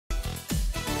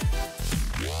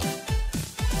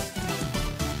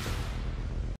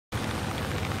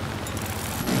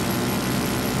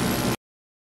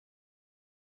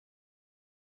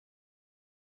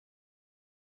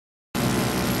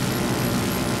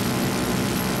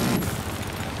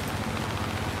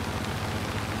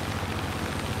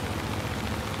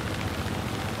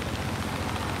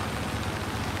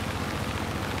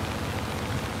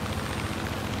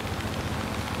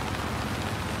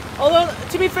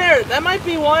To be fair, that might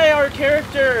be why our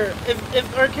character,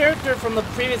 if our character from the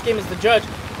previous game is the judge,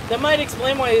 that might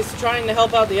explain why he's trying to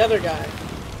help out the other guy.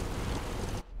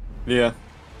 Yeah.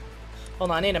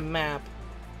 Hold on, I need a map.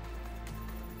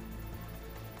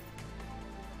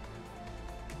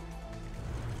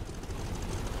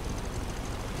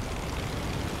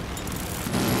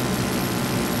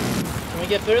 Can we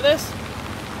get through this?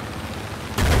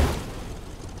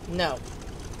 No.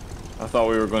 I thought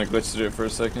we were going to glitch through it for a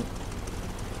second.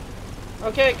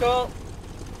 Okay, cool.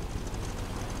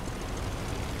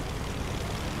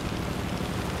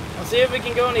 I'll see if we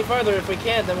can go any farther. If we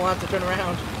can't, then we'll have to turn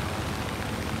around.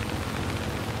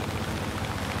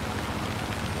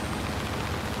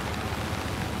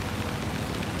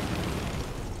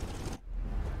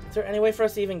 Is there any way for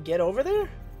us to even get over there?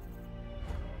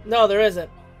 No, there isn't.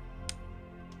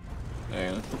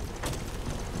 Hang on.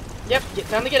 Yep,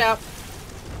 time to get out.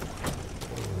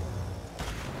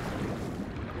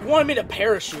 You wanted me to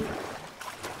parachute.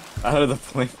 Out of the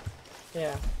plane.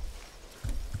 Yeah.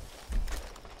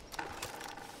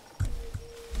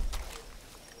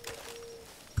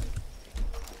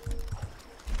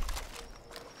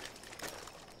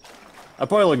 I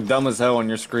probably look dumb as hell on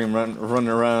your screen running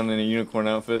around in a unicorn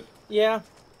outfit. Yeah,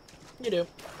 you do.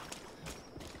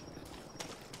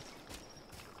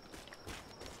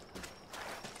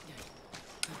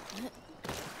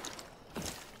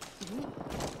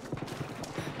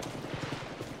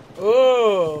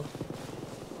 Ooh.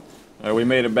 Alright, we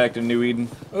made it back to New Eden.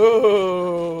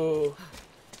 Ooh.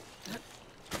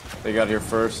 They got here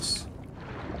first.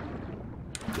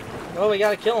 Oh, we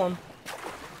gotta kill him.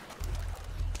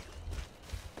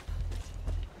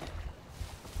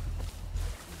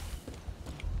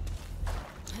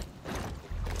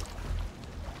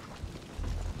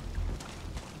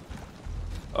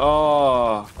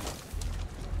 Oh.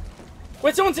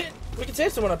 Wait, someone's hit. We can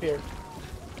save someone up here.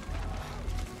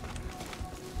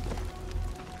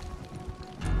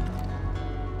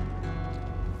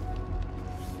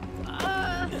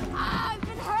 I've been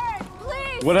hurt.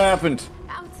 Please. What happened?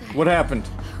 Outside. What happened?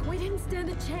 We didn't stand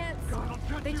a chance.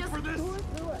 They just tore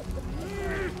through us.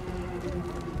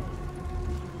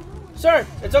 Sir,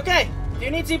 it's okay. Do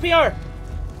you need CPR?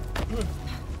 Do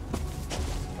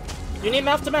you need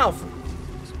mouth to mouth?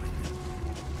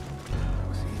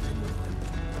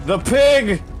 The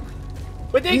pig!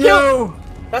 But they No! killed.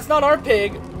 That's not our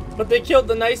pig, but they killed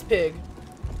the nice pig.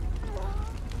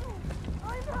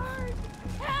 I'm hurt.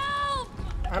 Help!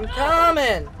 I'm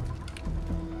coming.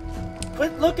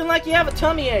 Quit looking like you have a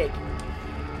tummy ache.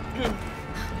 Please,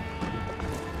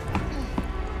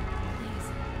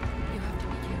 you have to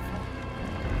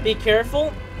be careful. Be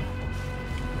careful.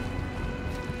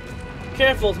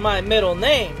 Careful's my middle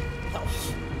name. Oh,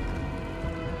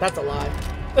 that's a lie.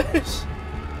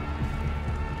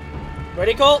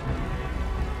 Ready, Colt?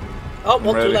 Oh,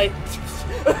 well, too late.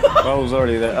 I was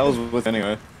already there. I was with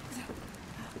anyway.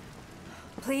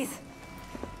 Please.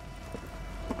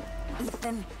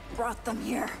 Ethan brought them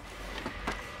here.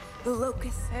 The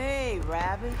locusts. Hey,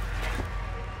 Rabbit.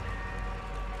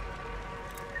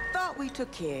 Thought we took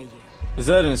care of you. Is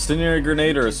that an incendiary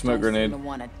grenade or a smoke Don't seem grenade? to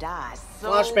wanna die.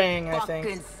 So Flashbang, I think.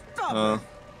 fucking stubborn. Uh,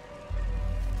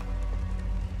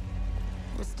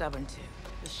 We're stubborn too.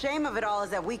 The shame of it all is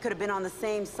that we could have been on the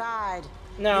same side.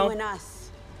 No. You and us.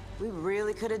 We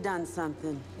really could have done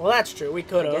something. Well, that's true. We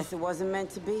could I have. guess it wasn't meant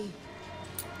to be.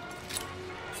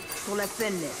 So let's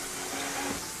end this.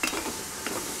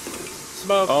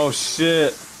 Smoke. oh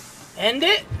shit. End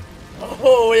it?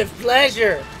 Oh, with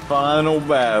pleasure. Final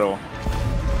battle.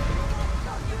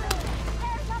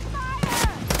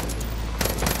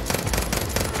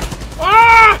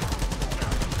 Ah!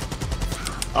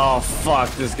 Oh fuck,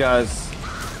 this guy's...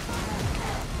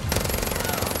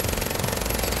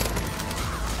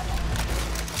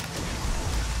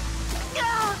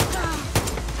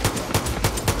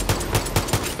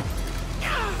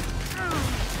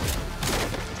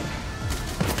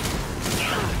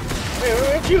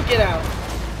 Where'd you get out?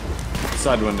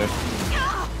 Side window.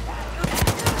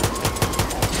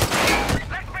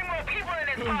 Let's bring more people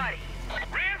in this party.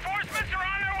 Reinforcements are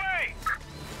on their way.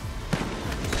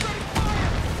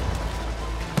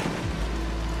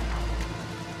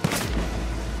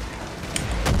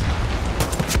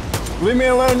 Leave me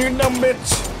alone, you dumb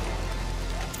bitch!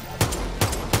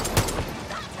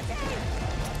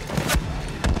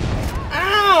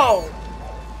 Ow!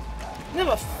 You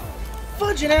have a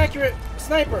fudging accurate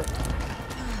sniper.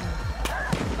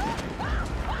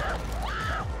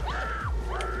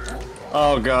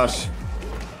 Oh gosh.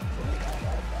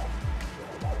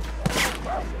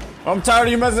 I'm tired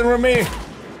of you messing with me!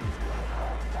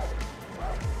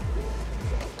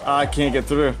 I can't get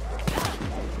through.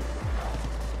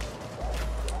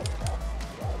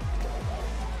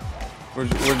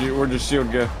 Where'd your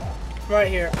shield go? Right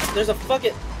here. There's a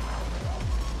fucking...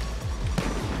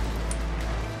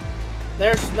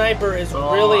 Their sniper is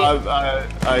really...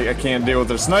 I can't deal with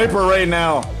their sniper right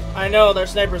now. I know, their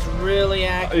sniper's really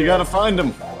accurate. You gotta find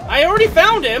him. I already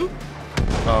found him.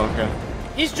 Oh, okay.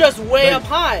 He's just way up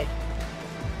high.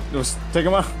 Just take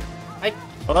him out. I...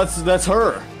 Oh, that's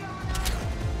her.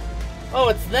 Oh,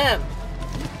 it's them.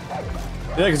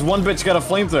 Yeah, because one bitch got a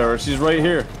flamethrower. She's right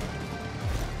here.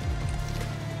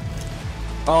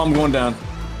 Oh, I'm going down.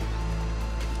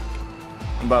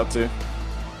 I'm about to.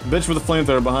 Bitch with a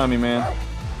flamethrower behind me, man.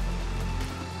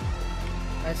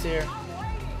 I see her.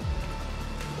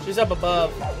 She's up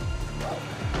above.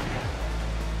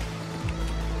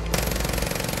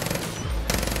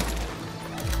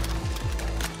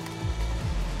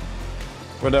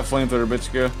 Where'd that flamethrower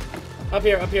bitch go? Up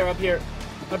here, up here, up here.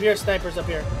 Up here, snipers up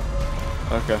here.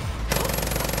 Okay.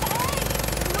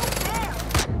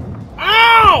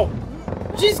 Ow!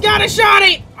 She's got a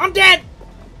shotty! I'm dead!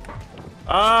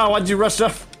 Ah, why'd you rush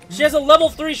up? She has a level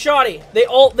 3 shotty. They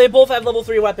both have level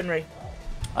 3 weaponry.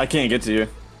 I can't get to you.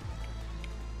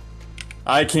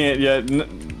 I can't yet.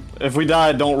 If we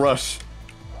die, don't rush.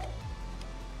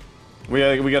 We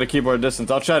gotta keep our distance.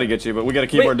 I'll try to get you, but we gotta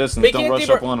keep our distance. Don't rush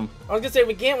up on them. I was gonna say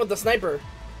we can't with the sniper.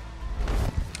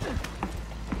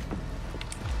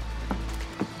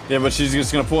 Yeah, but she's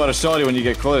just gonna pull out a shotty when you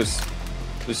get close.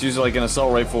 Just use it like an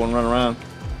assault rifle and run around.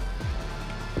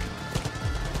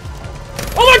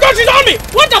 Oh my god, she's on me!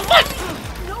 What the fuck?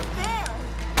 No fair!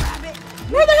 Grab it!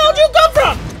 Where the hell did you come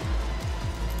from?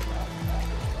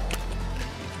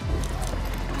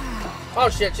 Oh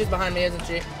shit, she's behind me, isn't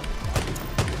she?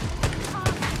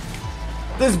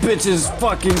 This bitch is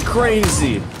fucking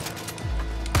crazy.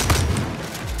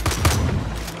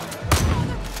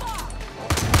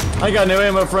 I got no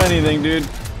ammo for anything, dude.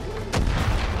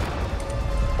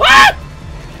 What?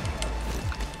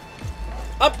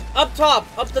 Up top,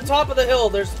 up the top of the hill,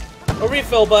 there's a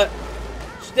refill, but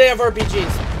they have RPGs.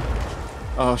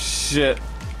 Oh shit.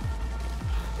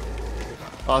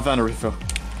 Oh, I found a refill.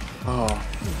 Oh.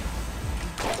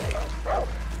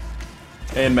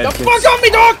 And The medkits. fuck on me,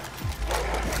 dog!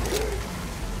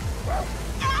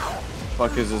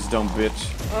 Fuck is this dumb bitch?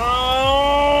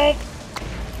 Oh.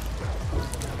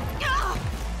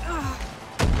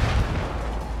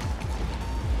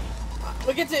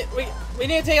 We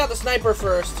need to take out the sniper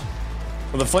first.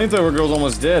 Well, the flamethrower girl's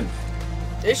almost dead.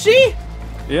 Is she?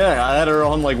 Yeah, I had her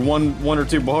on like one or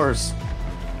two bars.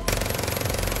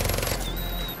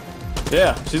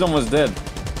 Yeah, she's almost dead.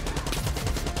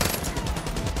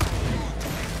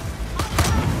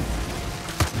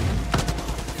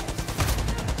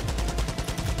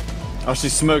 Oh,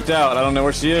 she's smoked out. I don't know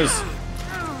where she is.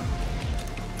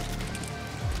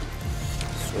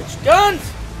 Switch guns!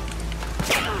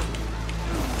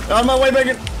 On my way,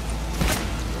 Megan.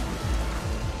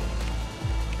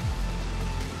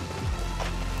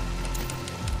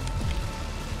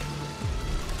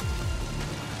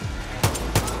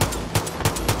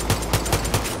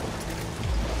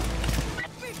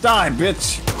 Die,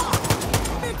 bitch.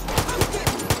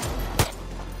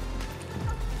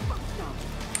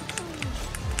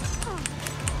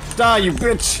 Die, you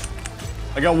bitch.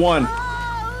 I got one.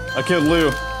 I killed Lou.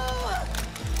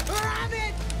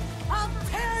 Rabbit! I'll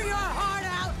tear your heart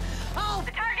out! Oh,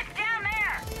 The target's down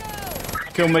there.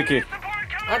 Kill Mickey. Support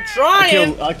coming. I'm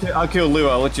trying! I'll kill Lou.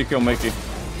 I'll let you kill Mickey.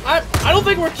 I don't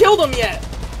think we're killed him yet.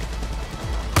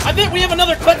 I think we have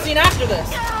another cutscene after this.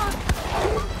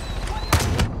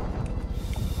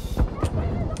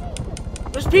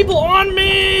 There's people on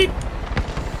me!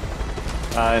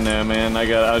 I know, man. I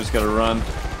just gotta run.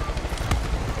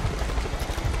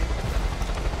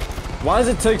 Why does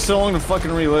it take so long to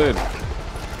fucking reload?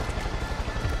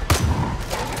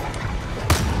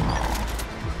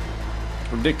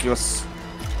 Ridiculous.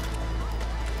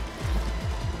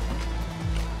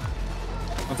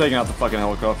 I'm taking out the fucking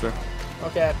helicopter.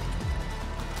 Okay.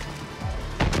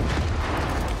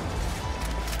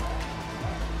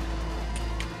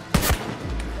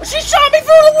 She shot me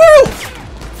through the roof!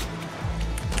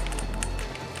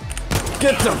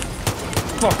 Get the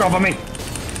fuck off of me!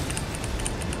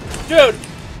 Dude,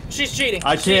 she's cheating.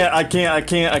 I can't.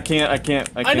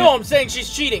 I know, I'm saying she's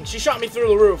cheating. She shot me through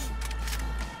the roof.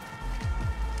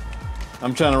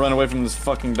 I'm trying to run away from this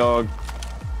fucking dog.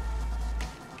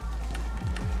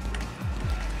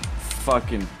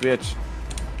 Fucking bitch.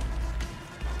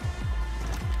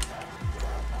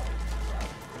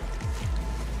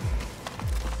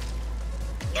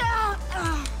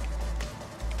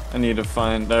 I need to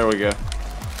find. There we go.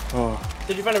 Oh.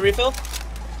 Did you find a refill?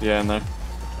 Yeah, in there.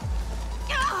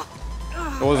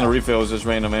 It wasn't a refill, it was just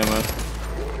random ammo.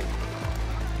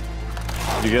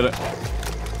 Did you get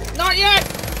it? Not yet!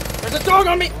 There's a dog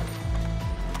on me!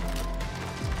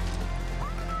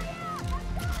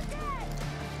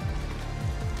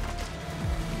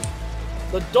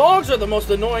 The dogs are the most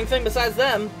annoying thing besides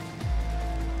them.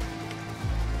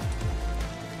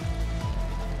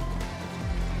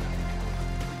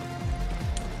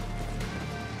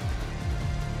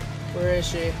 Where is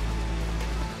she?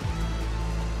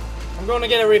 I'm going to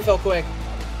get a refill quick.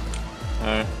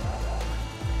 Alright.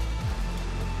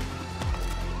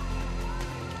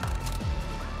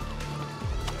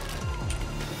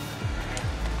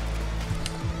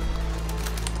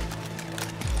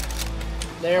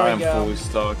 There I we am go. fully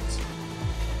stocked.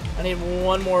 I need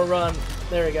one more run.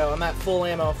 There we go. I'm at full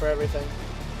ammo for everything.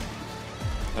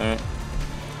 Alright.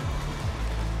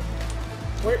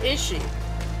 Where is she? You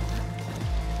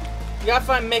gotta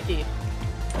find Mickey.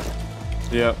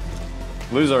 Yep.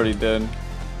 Lou's already dead.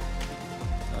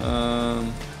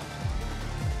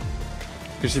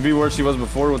 Could she be where she was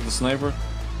before with the sniper?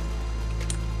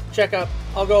 Check up.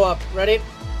 I'll go up. Ready?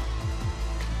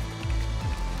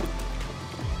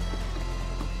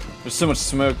 There's so much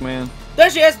smoke, man. There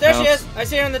she is! There she Mouse. is! I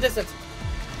see her in the distance.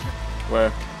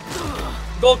 Where?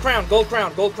 Gold crown, gold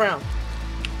crown, gold crown.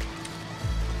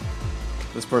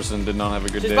 This person did not have a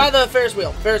good She's day. by the Ferris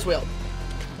wheel. Ferris wheel.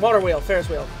 Motor wheel. Ferris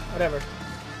wheel. Whatever.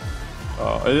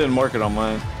 Oh, it didn't mark it on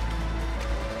mine.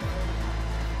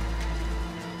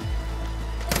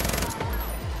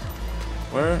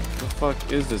 Where the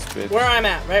fuck is this bitch? Where I'm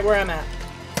at. Right where I'm at.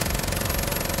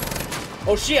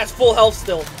 Oh, she has full health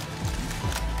still.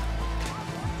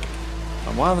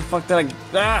 Why the fuck did I...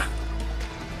 Ah!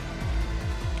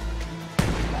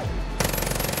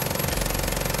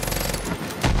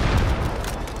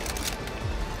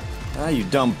 Ah, you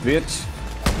dumb bitch.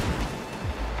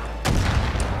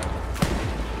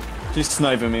 She's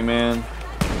sniping me, man.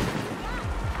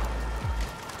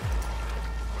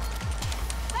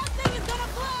 That thing is gonna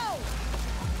blow!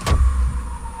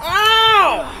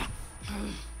 Ow!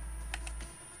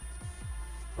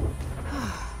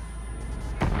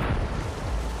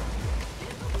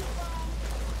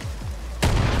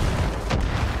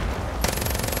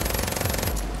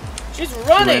 She's She ran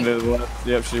running! to the left.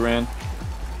 Yep, she ran.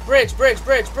 Bridge, bridge,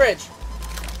 bridge, bridge.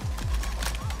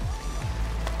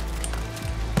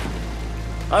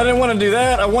 I didn't want to do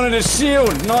that. I wanted a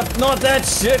shield, not that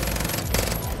shit.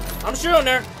 I'm shooting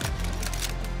her.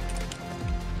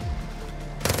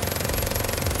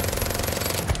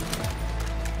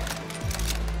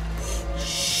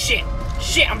 Shit!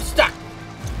 Shit, I'm stuck!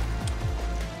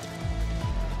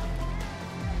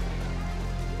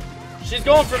 She's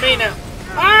going for me now.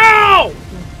 Ow!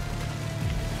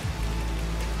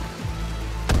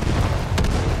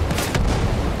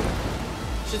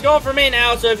 She's going for me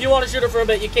now, so if you want to shoot her for a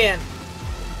bit, you can.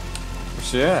 Where's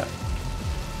she at?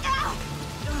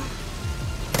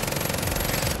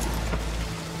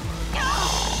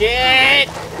 Shit!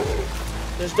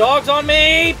 There's dogs on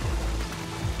me!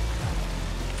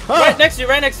 Ah! Right next to you,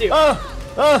 right next to you.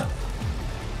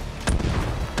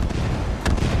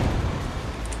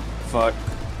 Fuck.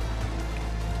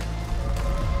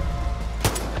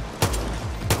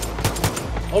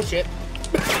 Oh shit.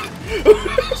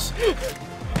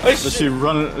 Is she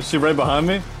running? Is she right behind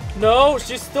me? No,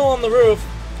 she's still on the roof.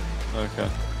 Okay.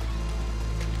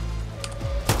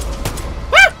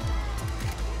 Ah!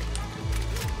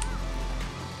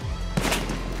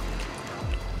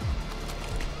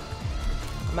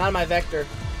 I'm out of my vector.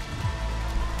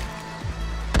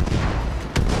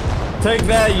 Take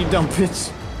that, you dumb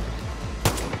bitch.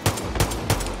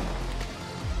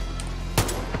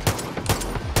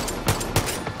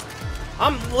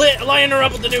 I'm lining her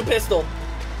up with the new pistol.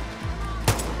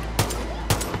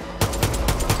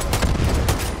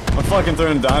 I'm fucking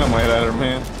throwing dynamite at her,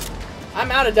 man.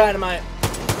 I'm out of dynamite.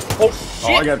 Oh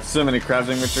shit! Oh, I got so many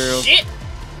crafting materials. Shit!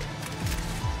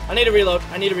 I need to reload.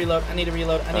 I need to reload. I need to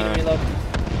reload. I need to reload.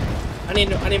 I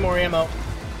need more ammo.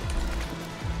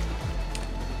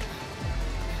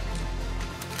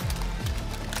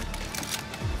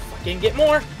 Fucking get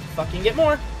more. Fucking get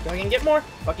more. Fucking get more.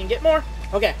 Fucking get more.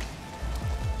 Okay.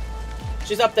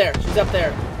 She's up there. She's up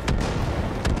there.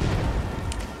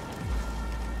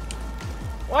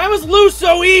 Why was Lou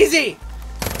so easy?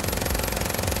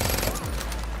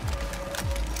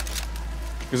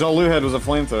 Because all Lou had was a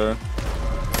flamethrower.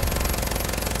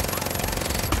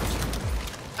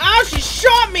 Ow, she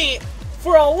shot me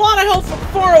for a lot of health from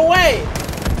far away.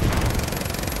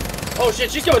 Oh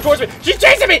shit, she's coming towards me. She's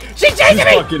chasing me. She's chasing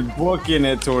me. Fucking booking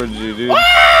it towards you, dude.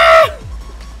 Ah!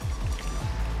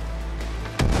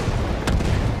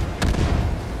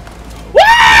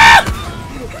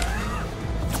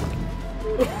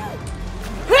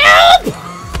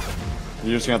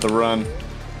 You're just gonna have to run.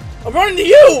 I'm running to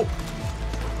you!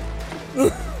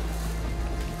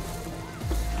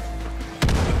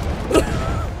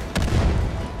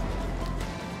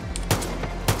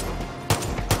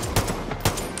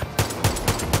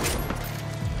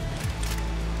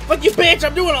 Fuck you, bitch!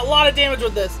 I'm doing a lot of damage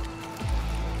with this.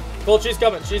 Cool, she's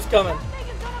coming. She's coming.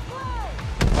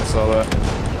 I saw that.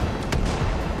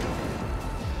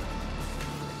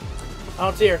 I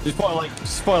don't see her. She's probably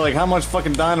like, how much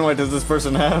fucking dynamite does this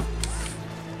person have?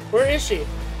 Where is she?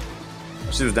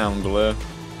 She was down below.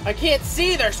 I can't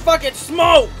see. There's fucking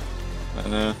smoke. I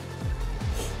know.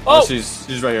 Oh,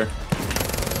 she's right here.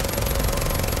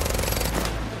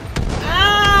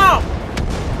 Ow!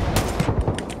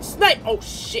 Snipe! Oh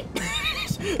shit!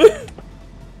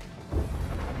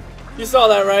 You saw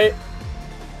that, right?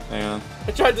 Hang on.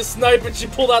 I tried to snipe and she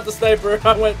pulled out the sniper.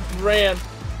 I went and ran.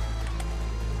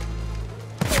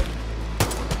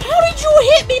 How did you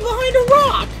hit me behind a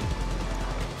rock?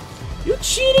 You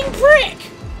cheating prick!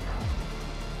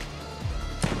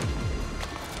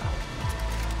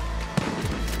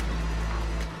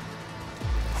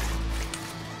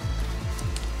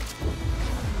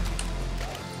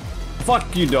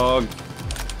 Fuck you, dog.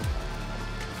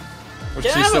 Is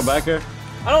she still back here?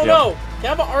 I don't Yep. know. Can I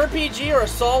have an RPG or a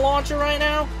saw launcher right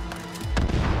now?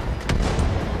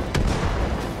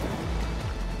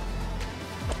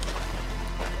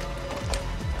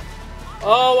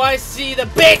 Oh, I see the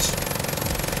bitch!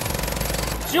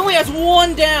 She only has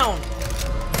one down.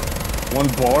 One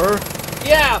bar?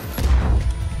 Yeah.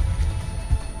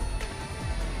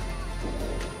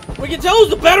 We can tell who's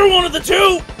the better one of the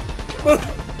two.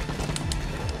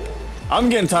 I'm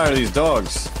getting tired of these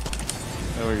dogs.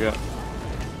 There we go.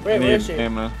 Wait, where is she?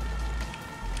 Ammo.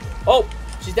 Oh,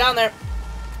 she's down there.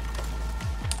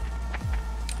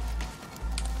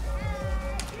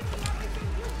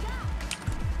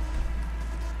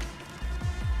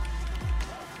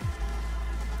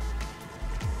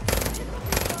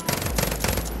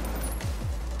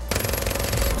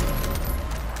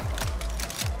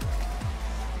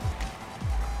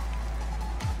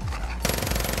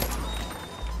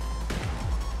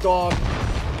 Dog.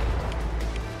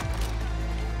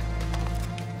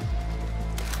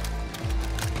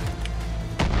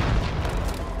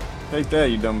 Take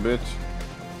that, you dumb bitch.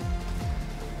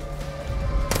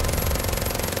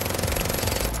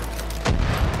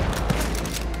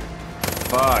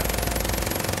 Fuck.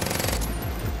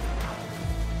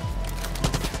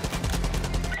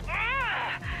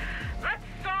 Let's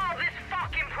solve this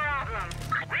fucking problem.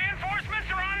 Reinforcements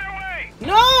are on their way.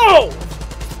 No!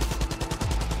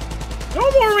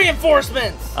 No more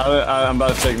reinforcements! I'm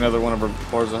about to take another one of her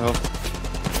bars of health.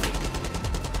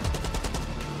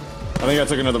 I think I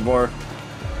took another bar.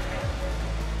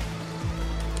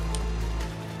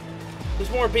 There's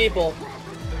more people.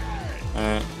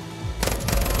 Alright.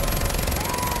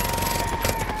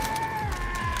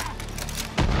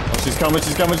 Oh, she's coming,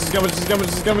 she's coming, she's coming, she's coming,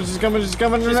 she's coming, she's coming, she's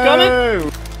coming. She's no!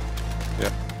 coming?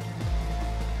 Yeah.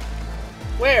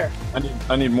 Where?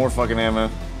 I need more fucking ammo.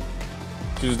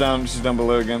 She's down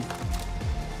below again.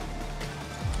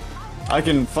 I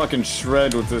can fucking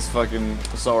shred with this fucking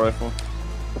assault rifle.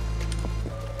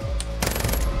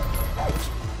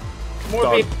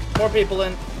 More people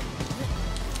in.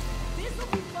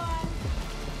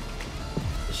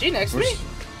 Is she next to me?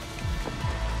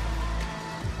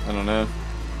 I don't know.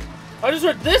 I just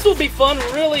heard this will be fun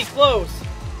really close.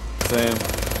 Same.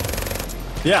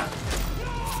 Yeah.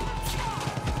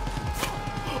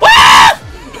 Ah!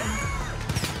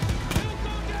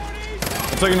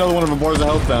 I took another one of her bars of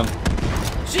health down.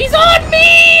 She's on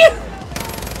me!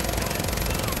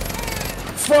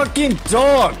 Fucking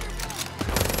dog!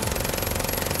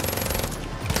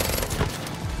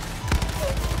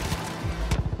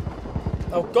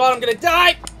 Oh god, I'm gonna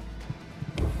die!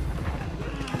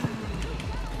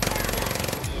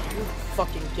 You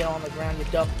fucking get on the ground, you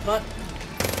dumb cunt.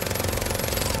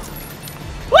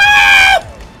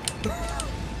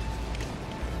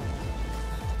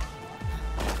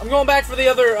 I'm going back for the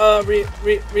other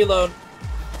reload.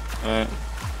 Alright.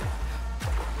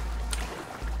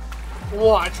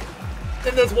 Watch.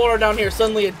 In this water down here,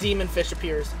 suddenly a demon fish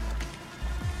appears.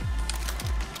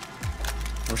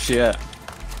 Where's she at?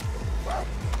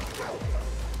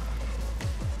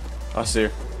 I see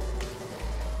her.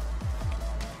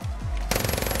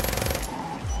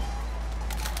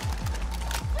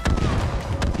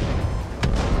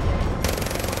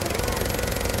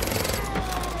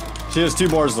 She has 2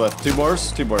 bars left. 2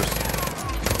 bars? 2 bars.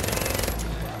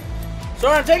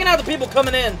 Sorry, I'm taking out the people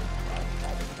coming in.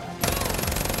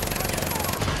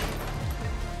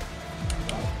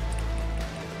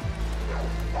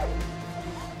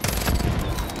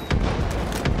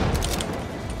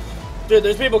 Dude,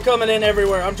 there's people coming in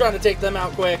everywhere. I'm trying to take them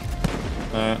out quick.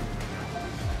 Alright.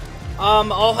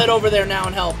 I'll head over there now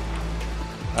and help.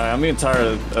 Alright, I'm getting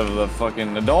tired of the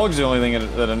fucking... The dog's the only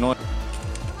thing that annoys...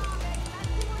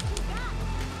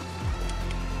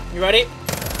 You ready? Wait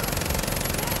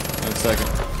a second.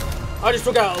 I just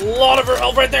took out a lot of her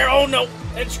health right there. Oh no!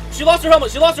 And she lost her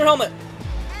helmet. She lost her helmet.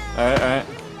 Alright, alright.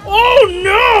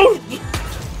 Oh no!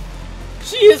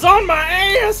 She is on my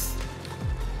ass.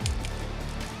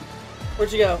 Where'd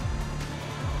she go?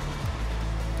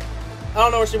 I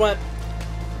don't know where she went.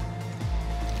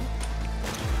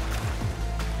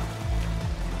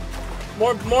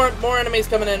 More enemies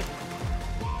coming in.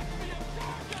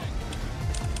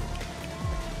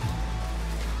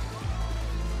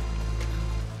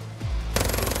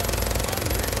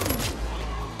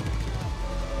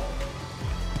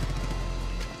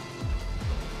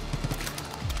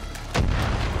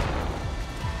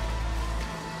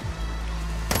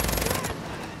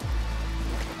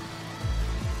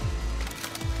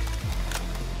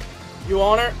 You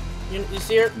on her? You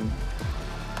see her?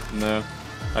 No.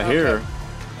 I hear her.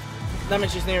 That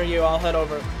means she's near you. I'll head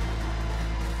over.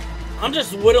 I'm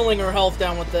just whittling her health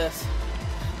down with this.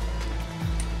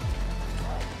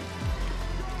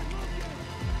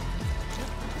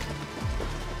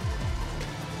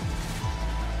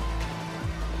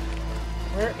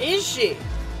 Where is she?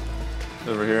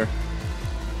 Over here.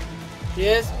 She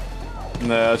is?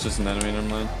 No, that's just an enemy, never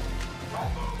mind.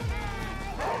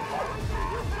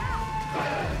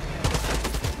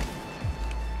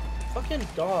 Fucking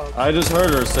dog. I just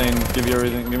heard her saying, give me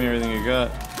everything you got.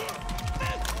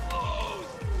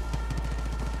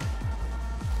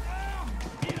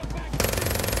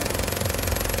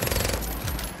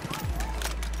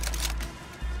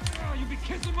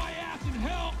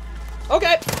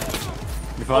 Okay.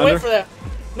 You I'll find wait her? for that.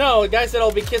 No, the guy said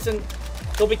he'll be kissing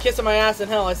my ass in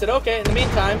hell. I said okay. In the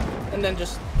meantime, and then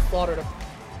just slaughtered him.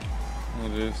 Oh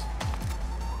jeez.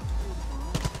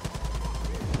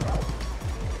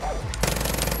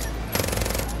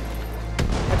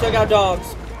 I took out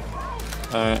dogs.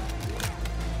 Alright.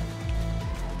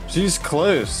 She's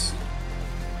close.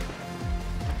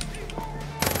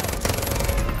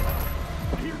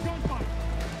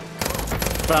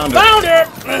 Found her. Found her!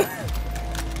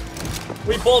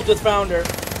 We both just found her.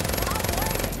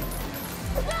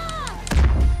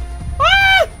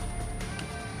 Ah!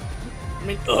 I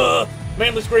mean,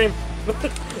 manly scream.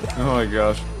 Oh my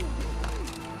gosh.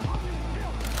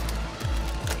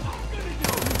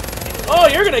 Oh,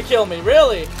 you're gonna kill me,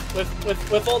 really?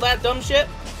 With all that dumb shit?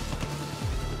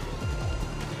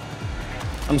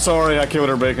 I'm sorry, I killed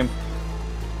her, Bacon.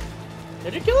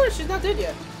 Did you kill her? She's not dead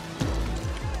yet.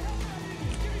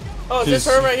 Oh, is this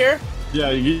She's- her right here?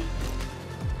 Yeah,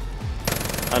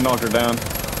 I knocked her down.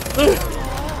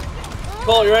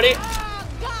 Cole, you ready? Oh,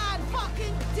 God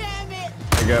fucking damn it!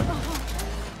 There you go.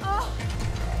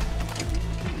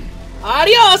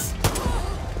 Adios!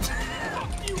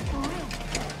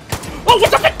 Oh, what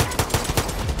the fuck?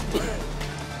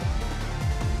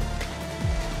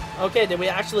 Okay, did we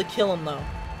actually kill him, though?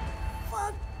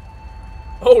 Fuck.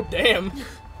 Oh, damn.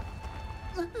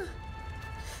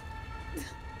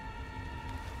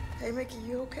 Hey, Mickey,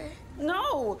 you okay?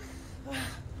 No!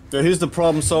 Yeah, here's the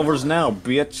problem solvers now,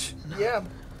 bitch. Yeah.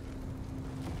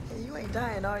 Hey, you ain't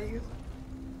dying, are you?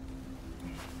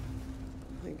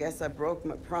 I guess I broke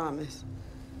my promise.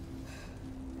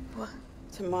 What?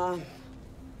 To Mom.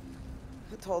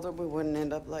 I told her we wouldn't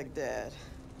end up like Dad.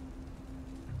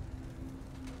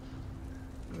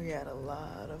 We had a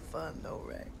lot of fun, though,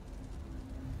 Ray.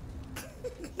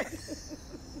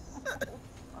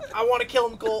 I want to kill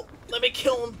him, Cole. Let me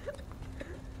kill him.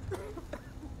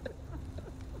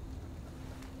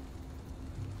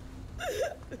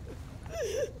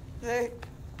 Hey!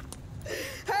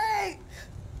 Hey!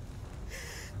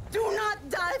 Do not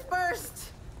die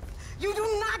first! You do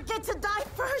not get to die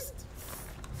first!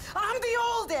 I'm the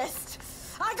oldest!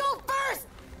 I go first!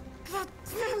 God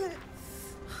damn it!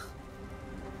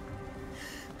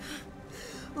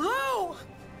 Lou!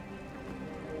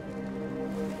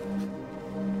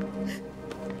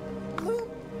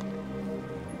 Lou?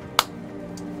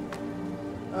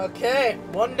 Okay,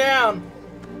 one down.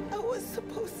 I was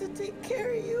supposed to take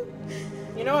care of you.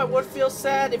 You know, it would feel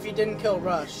sad if you didn't kill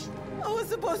Rush. I was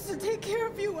supposed to take care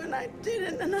of you and I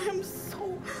didn't, and I am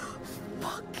so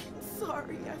fucking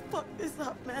sorry I fucked this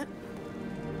up, man.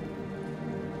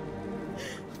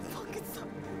 I'm fucking sorry.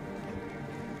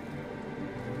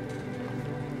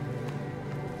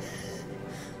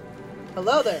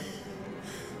 Hello there.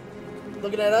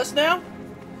 Looking at us now?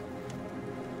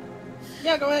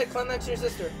 Yeah, go ahead. Climb next to your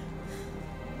sister.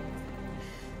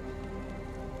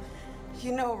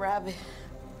 You know, Rabbit,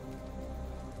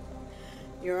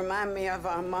 you remind me of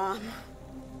our mom.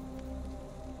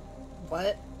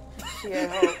 What? She had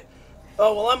hope.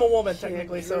 Oh, well, I'm a woman, She had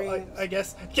technically, so dreams. I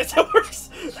guess that works.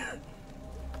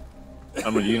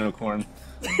 I'm a unicorn.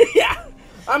 Yeah,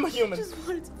 I'm a I human. just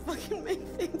wanted to fucking make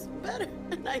things better,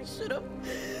 and I should have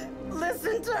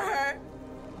listened to her.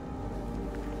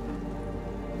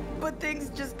 But things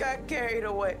just got carried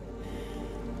away.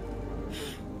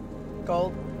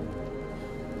 Colt,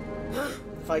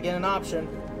 if I get an option,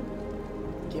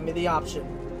 give me the option.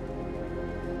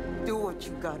 Do what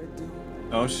you gotta do.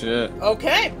 Oh shit.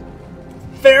 Okay.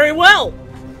 Very well.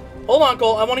 Hold on,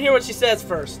 Colt. I want to hear what she says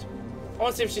first. I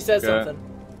want to see if she says Okay. something.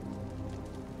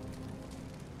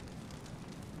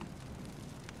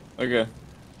 Okay.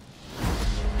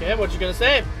 Okay, what you gonna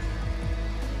say?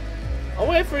 I'll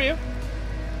wait for you.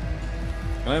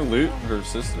 Can I loot her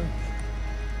sister?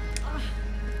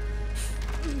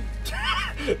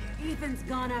 Ethan's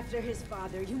gone after his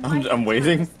father. You I'm might have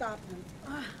waiting. time to stop him.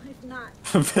 If not,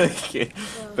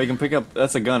 They can pick up.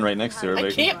 That's a gun right next to her. I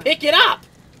Bacon. can't pick it up.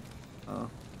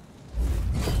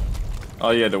 Oh,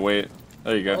 you had to wait.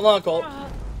 There you Hold go. on, Colt.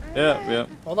 Yeah.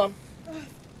 Hold on.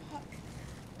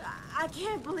 I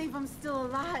can't believe I'm still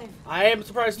alive. I am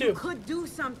surprised You too. could do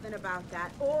something about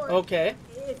that, or Okay.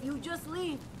 if you just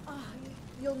leave,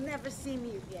 you'll never see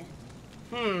me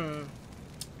again.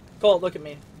 Colt, look at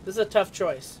me. This is a tough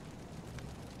choice.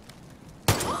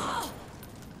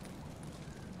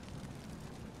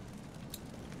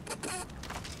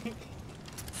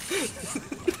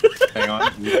 Hang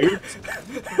on. Loot?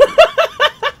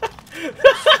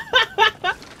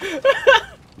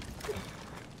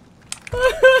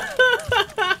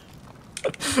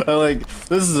 I like,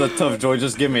 this is a tough choice.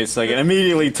 Just give me a second.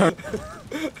 Immediately turn.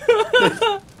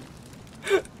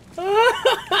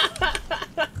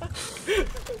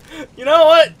 You know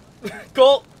what,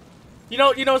 Colt? You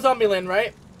know Zombieland,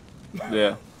 right?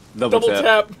 Yeah. Double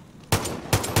tap. tap.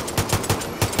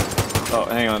 Oh,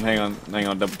 hang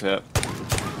on. Double tap.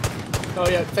 Oh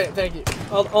yeah, thank you.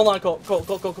 Hold on, Colt.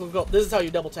 This is how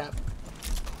you double tap.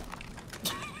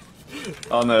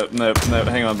 Oh no.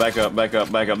 Hang on. Back up. This is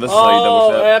how you double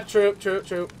Oh, tap. yeah,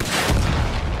 true.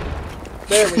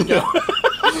 There we go.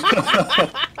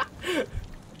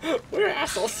 We're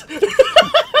assholes.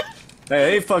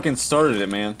 Hey, they fucking started it,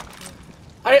 man.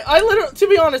 I literally, to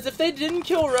be honest, if they didn't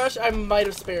kill Rush, I might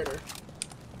have spared her.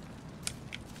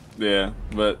 Yeah,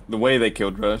 but the way they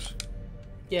killed Rush.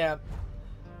 Yeah.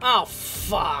 Oh,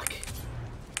 fuck.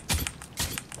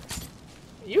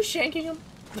 Are you shanking him?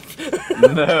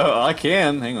 No, I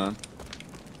can. Hang on.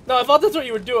 No, I thought that's what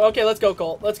you were doing. Okay, let's go,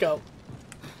 Colt. Let's go.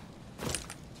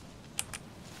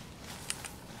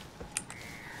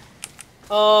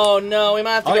 Oh no, we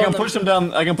might have to go. I can push him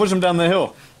down. I can push him down the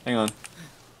hill. Hang on.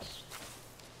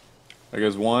 There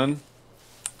goes one.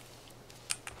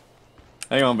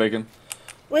 Hang on, Bacon.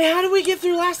 Wait, how did we get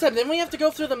through last time? Didn't we have to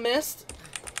go through the mist?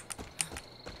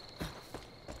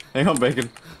 Hang on, Bacon.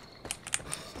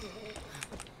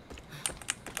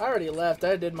 I already left.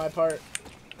 I did my part.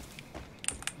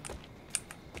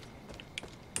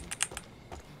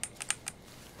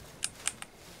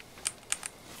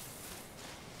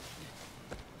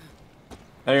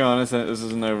 Hang on, this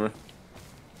isn't over.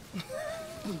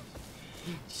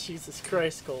 Jesus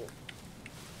Christ, Colt.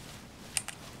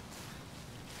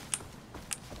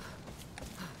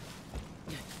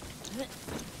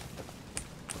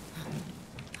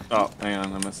 Oh, hang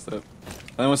on, I messed up.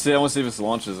 I want to see if this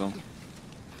launches them.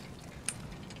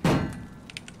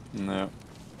 No.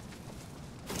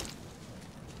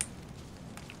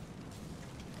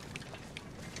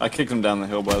 I kicked him down the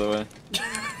hill, by the way.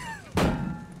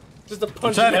 Just a I'm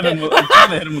punch. trying to hit him.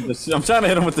 I'm trying to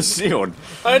hit him with the shield.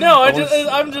 I know. I wanna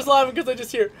I'm just laughing because I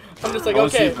just hear. I'm just like, I wanna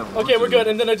see okay, if it okay, launches we're good,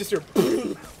 him. and then I just hear.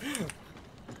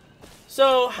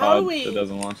 So how do It we?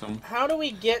 doesn't launch him. How do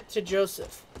we get to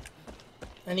Joseph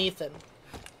and Ethan?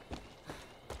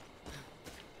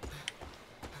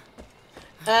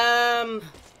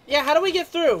 Yeah. How do we get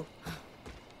through?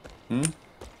 Hmm.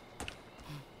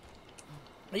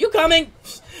 Are you coming?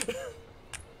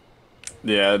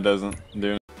 Yeah, it doesn't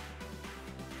do